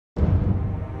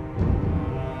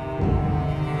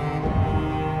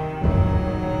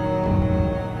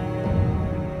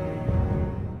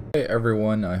Hey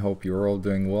everyone, I hope you're all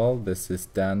doing well. This is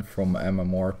Dan from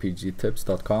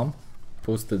mmorpgtips.com.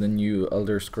 Posted a new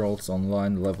Elder Scrolls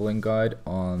Online leveling guide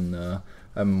on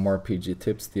MMORPG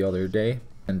Tips the other day,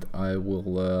 and I will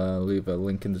leave a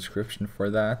link in the description for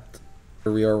that.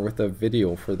 Here we are with a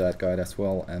video for that guide as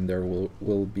well, and there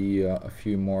will be a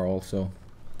few more also.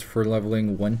 For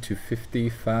leveling 1 to 50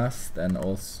 fast, and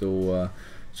also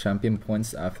champion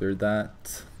points after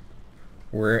that.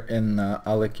 We're in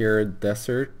Alakir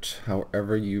Desert,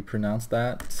 however you pronounce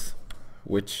that,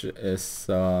 which is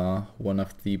one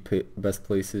of the best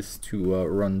places to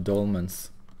run dolmens.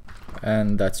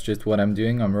 And that's just what I'm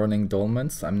doing. I'm running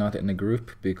dolmens. I'm not in a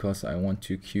group because I want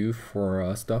to queue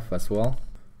for stuff as well.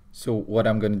 So what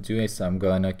I'm gonna do is I'm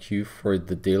gonna queue for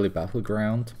the daily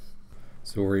battleground.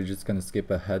 So we're just gonna skip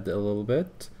ahead a little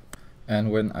bit.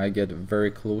 And when I get very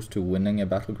close to winning a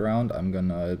battleground, I'm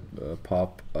gonna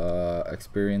pop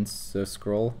experience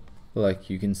scroll. Like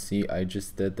you can see, I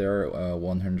just did there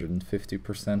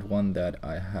 150% one that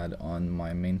I had on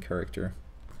my main character.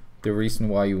 The reason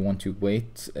why you want to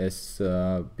wait is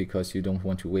because you don't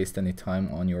want to waste any time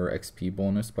on your XP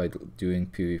bonus by doing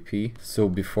PvP. So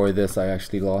before this I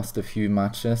actually lost a few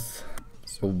matches.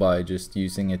 So by just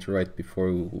using it right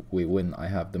before we win, I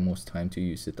have the most time to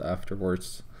use it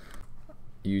afterwards.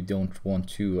 You don't want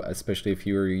to, especially if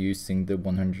you're using the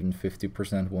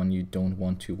 150% one, you don't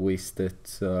want to waste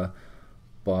it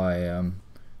by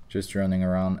just running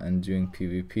around and doing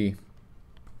PvP.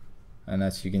 And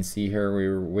as you can see here,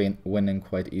 we're winning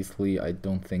quite easily. I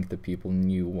don't think the people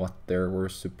knew what they were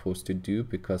supposed to do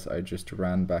because I just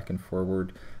ran back and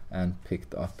forward and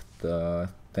picked up the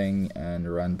thing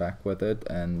and ran back with it,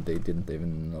 and they didn't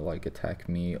even like attack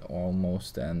me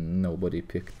almost, and nobody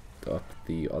picked up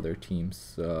the other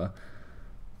team's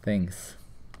things.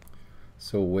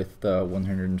 So with the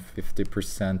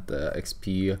 150%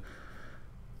 XP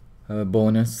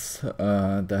bonus,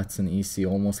 that's an easy,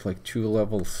 almost like 2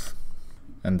 levels.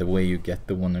 And the way you get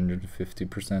the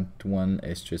 150% one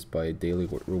is just by daily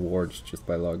rewards, just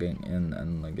by logging in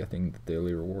and getting the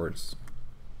daily rewards.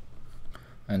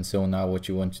 And so now what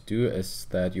you want to do is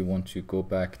that you want to go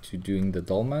back to doing the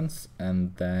dolmens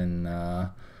and then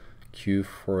queue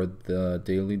for the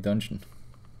daily dungeon,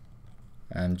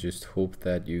 and just hope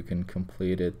that you can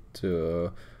complete it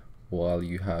while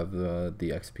you have the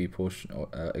XP potion or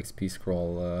XP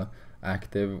scroll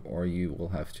active, or you will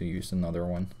have to use another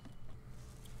one.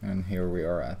 And here we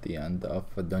are at the end of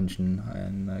a dungeon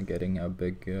and getting a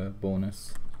big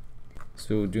bonus.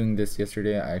 So doing this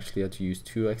yesterday, I actually had to use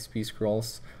 2 XP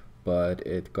scrolls, but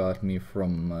it got me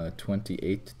from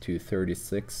 28 to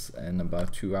 36 in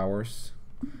about 2 hours.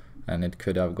 And it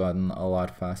could have gotten a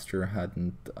lot faster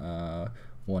hadn't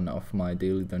one of my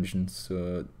daily dungeons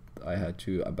I had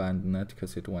to abandon it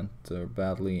because it went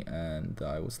badly, and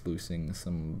I was losing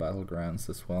some battlegrounds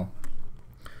as well.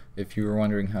 If you were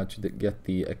wondering how to get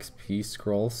the XP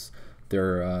scrolls,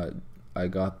 there I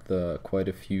got quite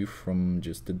a few from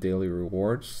just the daily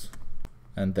rewards,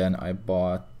 and then I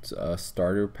bought a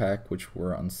starter pack which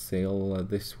were on sale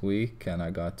this week, and I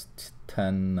got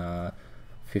 10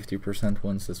 50%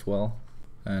 ones as well.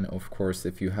 And of course,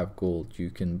 if you have gold, you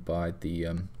can buy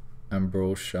the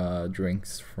ambrosia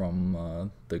drinks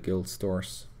from the guild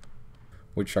stores,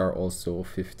 which are also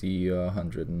 50,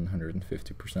 100 and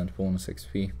 150% bonus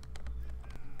XP.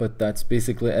 But that's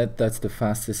basically it. That's the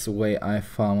fastest way I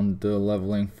found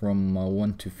leveling from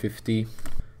 1 to 50.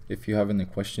 If you have any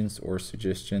questions or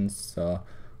suggestions,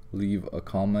 leave a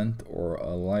comment or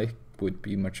a like, would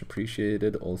be much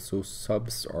appreciated. Also,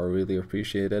 subs are really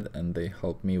appreciated and they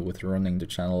help me with running the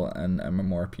channel and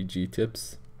MMORPG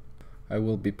tips. I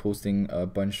will be posting a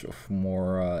bunch of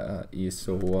more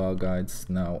ESO guides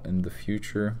now in the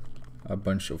future. A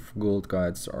bunch of gold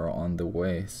guides are on the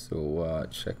way, so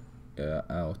check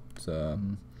out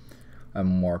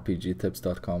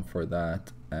MMORPGtips.com for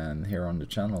that, and here on the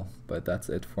channel. But that's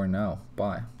it for now.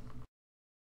 Bye.